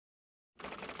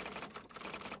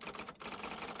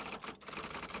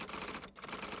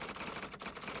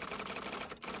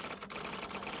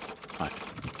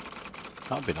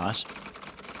That'd be nice.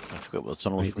 I forgot what the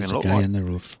tunnel Right, there's a looked guy like. on the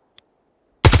roof.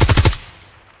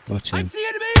 Got him. I see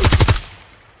enemy!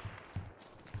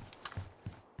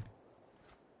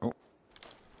 Oh.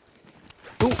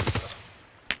 Oh.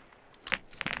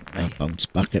 That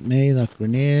bounced back at me, that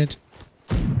grenade.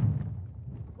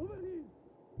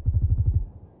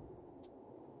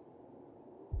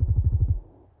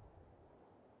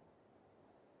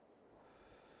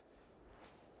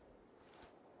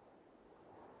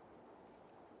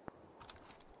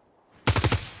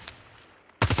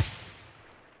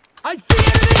 I see enemy!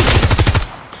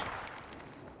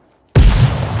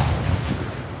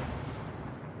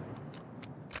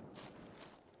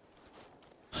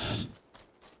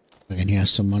 I can hear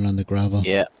someone on the gravel.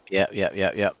 Yeah.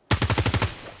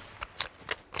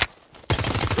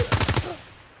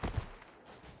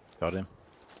 Got him.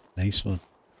 Nice one.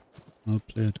 Well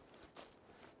played.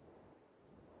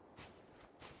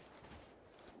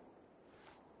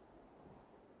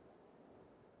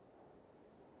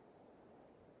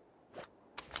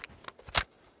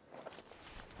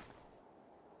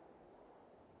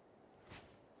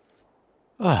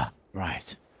 Ah,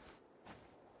 right.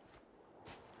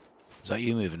 Is that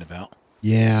you moving about?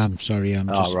 Yeah, I'm sorry, I'm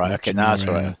just right, okay, now it's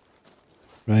right.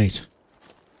 Right.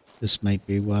 This might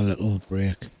be our little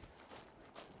break.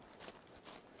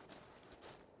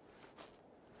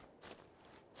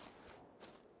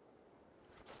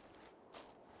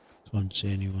 Can't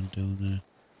see anyone down there.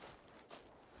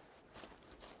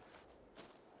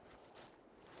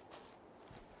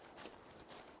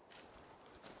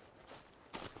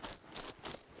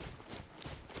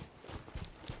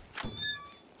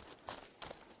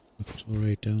 Looks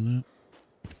alright down there.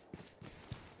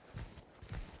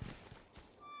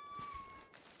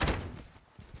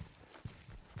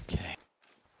 Okay.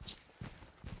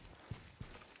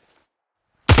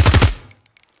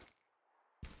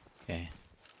 Okay.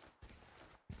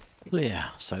 Clear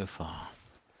so far.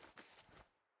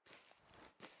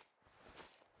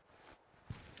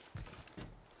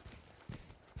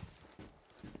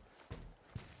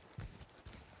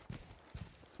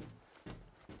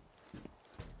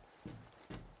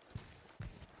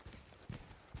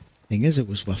 Thing is, it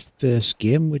was our first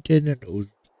game we did, and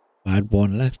I had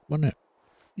one left, wasn't it?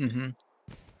 Mm-hmm.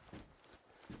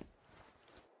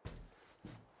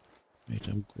 Right,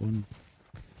 I'm going.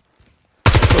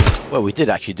 Well, we did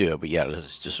actually do it, but yeah,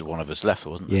 there's just one of us left,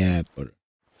 wasn't there? Yeah, but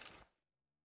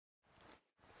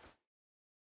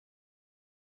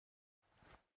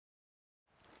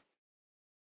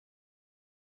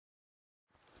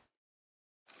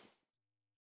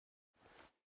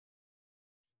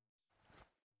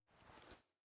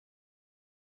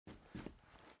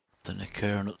Nothing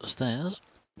occurring up the stairs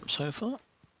so far.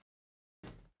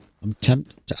 I'm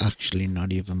tempted to actually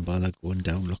not even bother going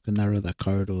down looking there at the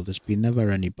corridor. There's been never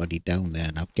anybody down there,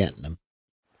 and I'm getting them.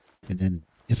 And then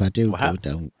if I do go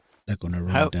down, they're gonna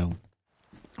run down.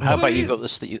 How about you got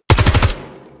this?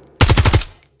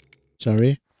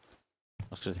 Sorry?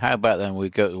 How about then we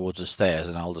go towards the stairs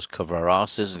and I'll just cover our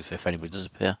asses if anybody does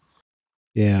appear?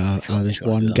 Yeah, there's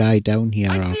one guy down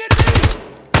here. I'll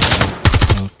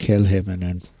kill him and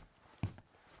then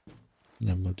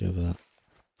we'll do that.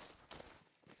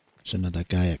 There's another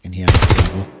guy I can hear.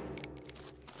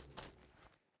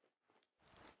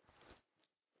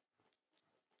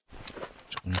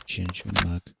 Just gonna change my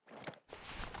mag.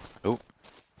 Oh,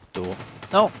 door.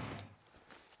 No!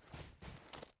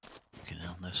 Okay,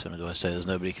 no sooner do I say there's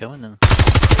nobody coming then.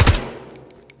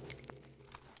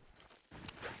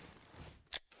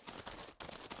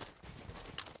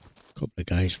 Couple of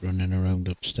guys running around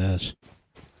upstairs.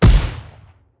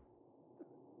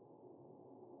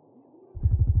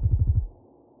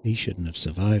 He shouldn't have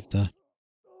survived that.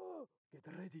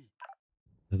 Get ready.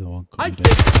 The other one coming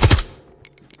down.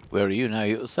 Where are you now?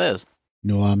 You upstairs?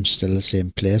 No, I'm still the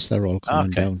same place. They're all coming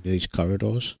down these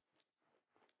corridors.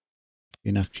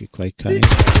 Been actually quite kind.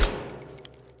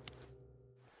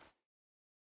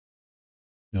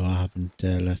 No, I haven't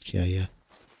left here yet.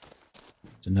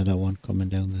 There's another one coming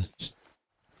down the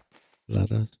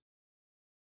ladder.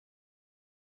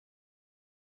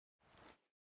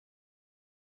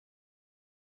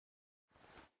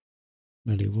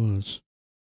 Well, he was.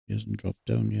 He hasn't dropped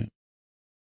down yet.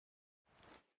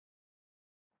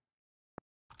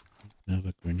 I have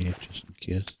a grenade just in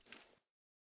case.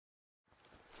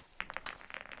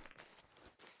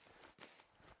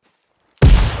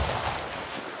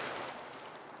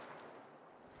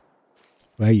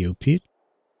 Where are you, Pete?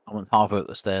 I'm on half out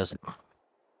the stairs.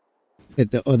 At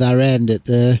the other end, at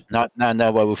the... No,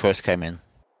 where we first came in.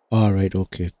 Alright,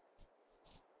 okay.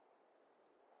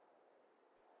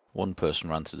 One person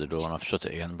ran through the door and I've shut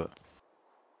it again, but...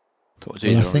 Thought it was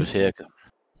Well, easier I on think- us here.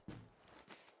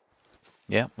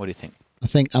 Yeah, what do you think? I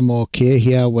think I'm okay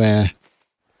here where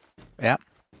Yeah.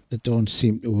 they don't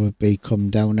seem to be come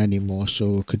down anymore, so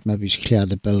we could maybe just clear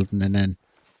the building, and then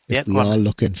if Yeah, we go on are then.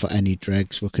 looking for any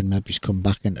dregs, we can maybe just come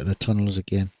back into the tunnels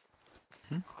again.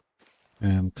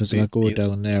 Because if I go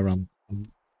down there, I'm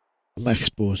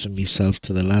exposing myself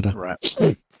to the ladder. Right.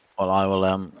 Well, I will.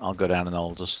 I'll go down and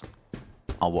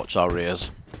I'll watch our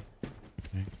rears.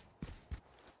 Okay.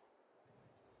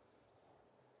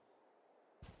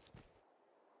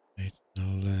 Right,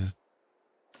 I'll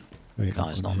wait, Guy's I'm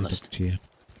not gonna on head this. up to you.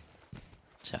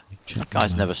 Yeah. Check That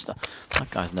guy's my never map. that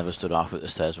guy's never stood halfway up the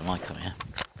stairs when I come here.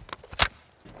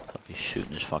 I'll be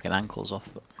shooting his fucking ankles off.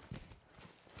 But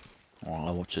well,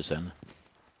 I'll watch this then.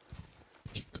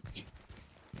 Cookie.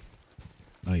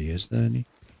 Oh, he is there, isn't he?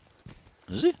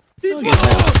 Is he?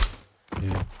 Oh,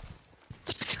 Yeah.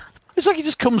 it's like he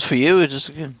just comes for you. It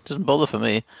just doesn't bother for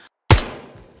me.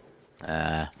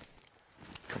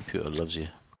 Computer loves you.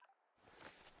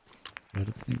 I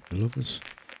don't think they love us.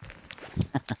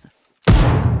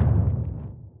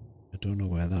 I don't know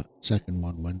where that second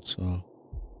one went, so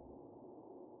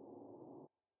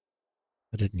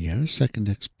I didn't hear a second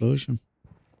explosion.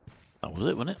 That was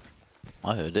it, wasn't it?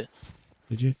 I heard it.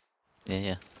 Did you? Yeah,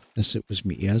 yeah. Unless it was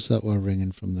my ears that were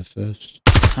ringing from the first.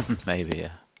 Maybe,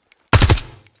 yeah.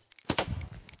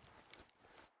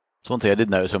 It's one thing I did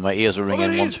notice when my ears were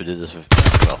ringing once we did this.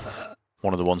 Well,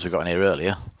 one of the ones we got in here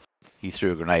earlier. He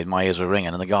threw a grenade, my ears were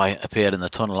ringing, and the guy appeared in the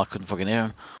tunnel. I couldn't fucking hear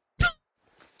him.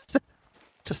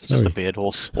 just appeared,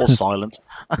 all silent.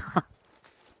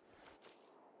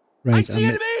 Right, I see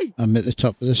enemy! I'm at the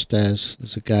top of the stairs.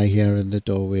 There's a guy here in the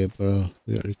doorway, bro.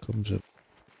 Where he comes up.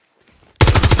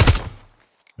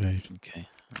 Right. Okay,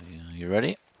 you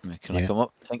ready? Can I Yeah. come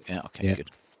up? I think. Yeah. Okay. Yeah. Good.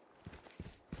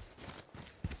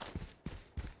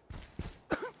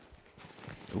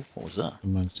 Oh, what was that?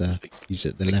 Someone's there. He's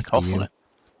at the Big left cough of on you. it.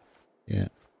 Yeah.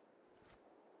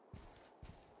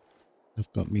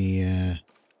 I've got me,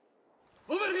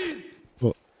 Over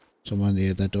here! someone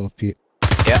near the door.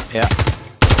 Yeah, yeah.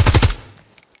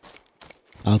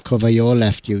 I'll cover your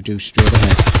left, you do straight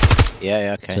ahead. Yeah,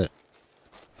 yeah. Okay. That's it.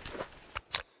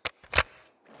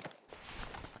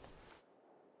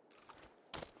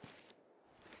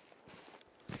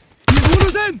 He's one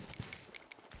of them!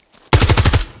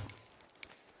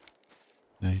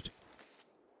 Right.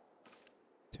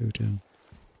 Two down.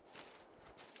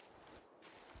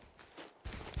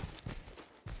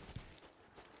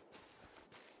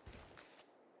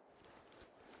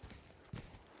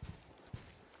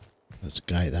 That's a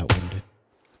guy that wounded.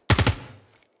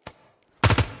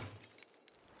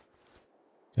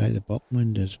 Guy at the bottom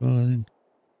window as well, I think.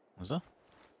 Was that?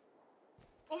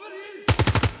 Over here!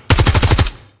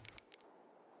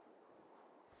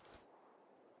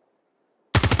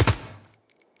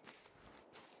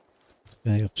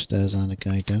 Guy upstairs and a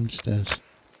guy downstairs.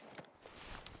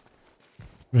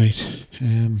 Right,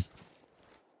 I'm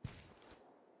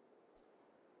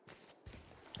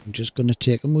just going to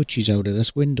take a moochies out of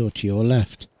this window to your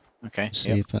left. Okay. See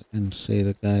Yep. if I can see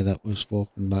the guy that was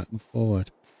walking back and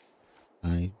forward.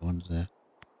 Aye, one's there.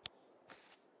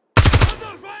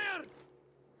 Under fire!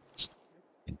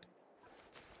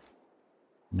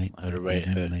 Might I heard a not be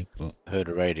radio. him, like, but Heard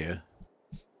a radio.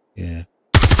 yeah.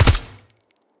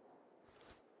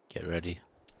 Get ready.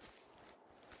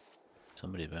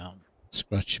 Somebody about.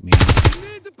 Scratch me.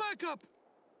 Need the backup!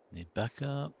 Need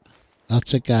backup.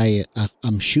 That's a guy.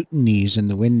 I'm shooting these in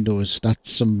the windows.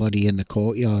 That's somebody in the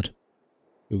courtyard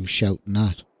who's shouting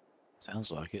that.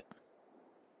 Sounds like it.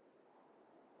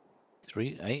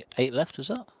 8 left, is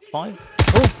that? 5?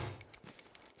 Oh!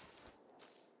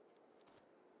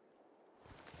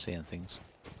 Seeing things.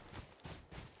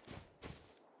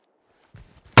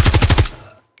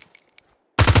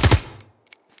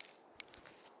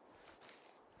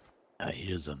 I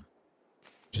hear them.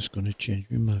 Just gonna change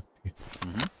my map.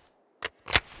 Mm-hmm.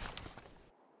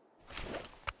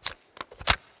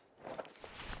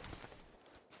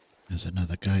 There's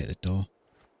another guy at the door.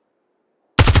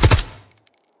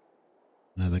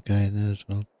 Another guy in there as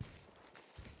well.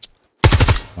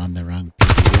 Ran the wrong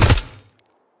people.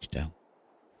 He's down.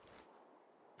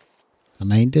 How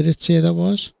many did it say there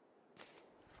was?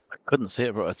 I couldn't see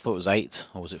it, but I thought it was 8,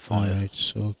 or was it 5? Alright,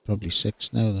 so probably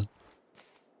 6 now then.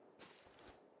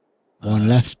 One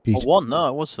left, Pete. Oh, 1? No,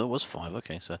 it was 5.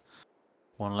 Okay, so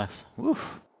 1 left.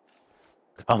 Woof.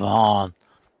 Come on.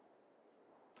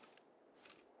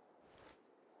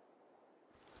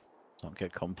 Don't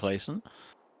get complacent.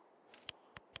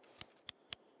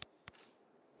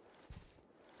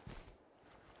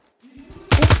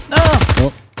 No!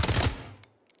 Oh,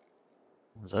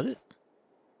 Is that it?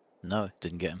 No,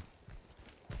 didn't get him.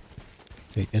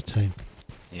 Take your time.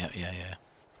 Yeah.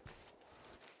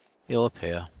 He'll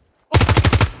appear.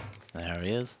 There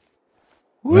he is.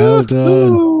 Well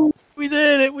done. Woo! We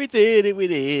did it, we did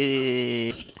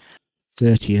it.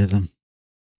 30 of them.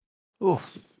 Oh,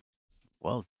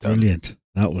 well done. Brilliant.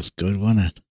 That was good, wasn't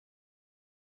it?